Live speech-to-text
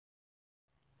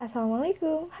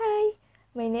Assalamualaikum. Hi,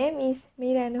 my name is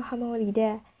Meira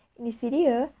Maulida. In this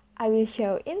video, I will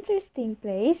show interesting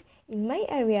place in my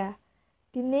area.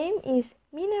 The name is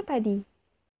Mina Padi.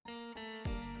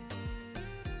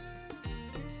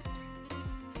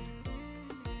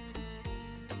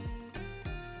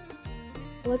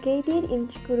 Located in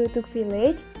Cikurutuk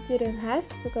village, Ciren Khas,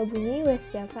 Sukabumi, West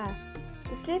Java.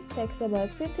 The trip takes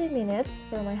about 15 minutes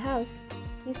from my house,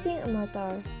 using a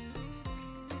motor.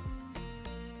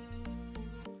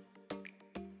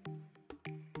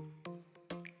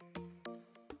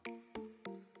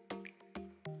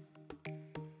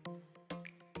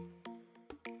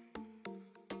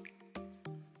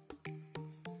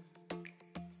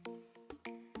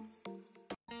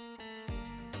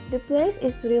 The place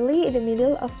is really in the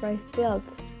middle of rice fields,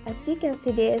 as you can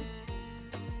see this.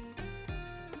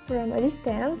 From a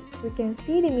distance, we can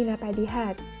see the Mina Padi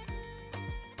hut.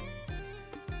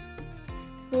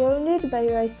 Surrounded by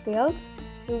rice fields,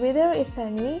 the weather is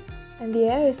sunny and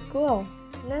the air is cool.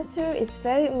 Nature is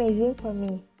very amazing for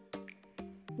me.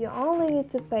 You only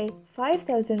need to pay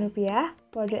 5,000 rupiah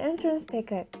for the entrance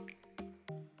ticket.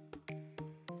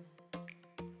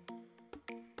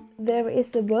 There is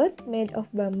a boat made of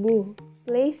bamboo,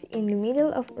 placed in the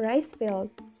middle of rice field.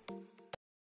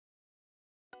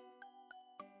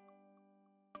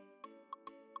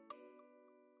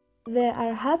 There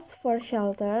are huts for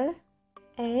shelter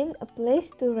and a place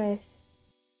to rest.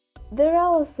 There are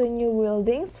also new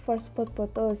buildings for spot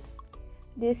photos.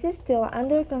 This is still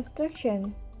under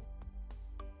construction.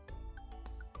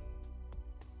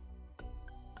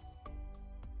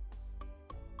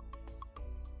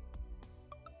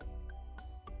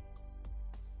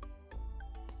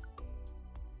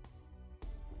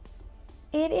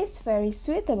 It is very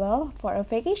suitable for a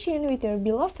vacation with your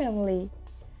beloved family.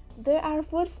 There are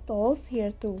food stalls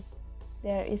here too.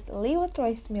 There is a liwat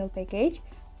rice meal package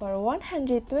for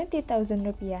 120,000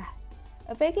 rupiah.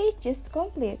 A package just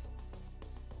complete.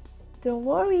 Don't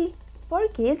worry, for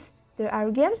kids there are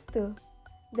games too.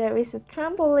 There is a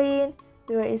trampoline,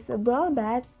 there is a ball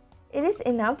bat. It is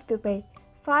enough to pay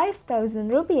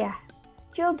 5,000 rupiah.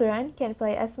 Children can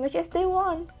play as much as they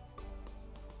want.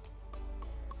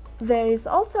 There is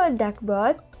also a duck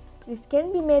boat. This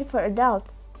can be made for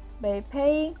adults by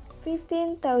paying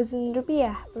 15,000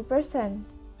 rupiah per person.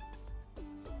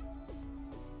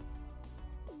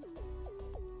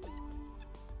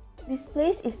 This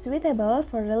place is suitable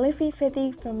for relieving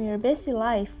fatigue from your busy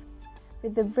life.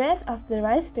 With the breadth of the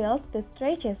rice field that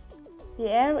stretches, the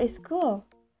air is cool.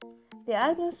 The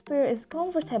atmosphere is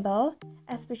comfortable,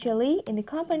 especially in the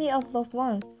company of loved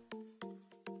ones.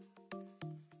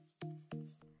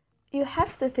 You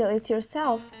have to feel it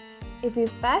yourself. If you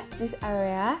pass this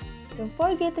area, don't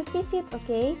forget to visit,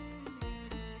 okay?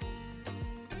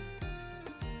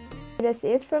 That's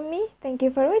it from me. Thank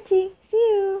you for watching. See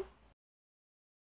you!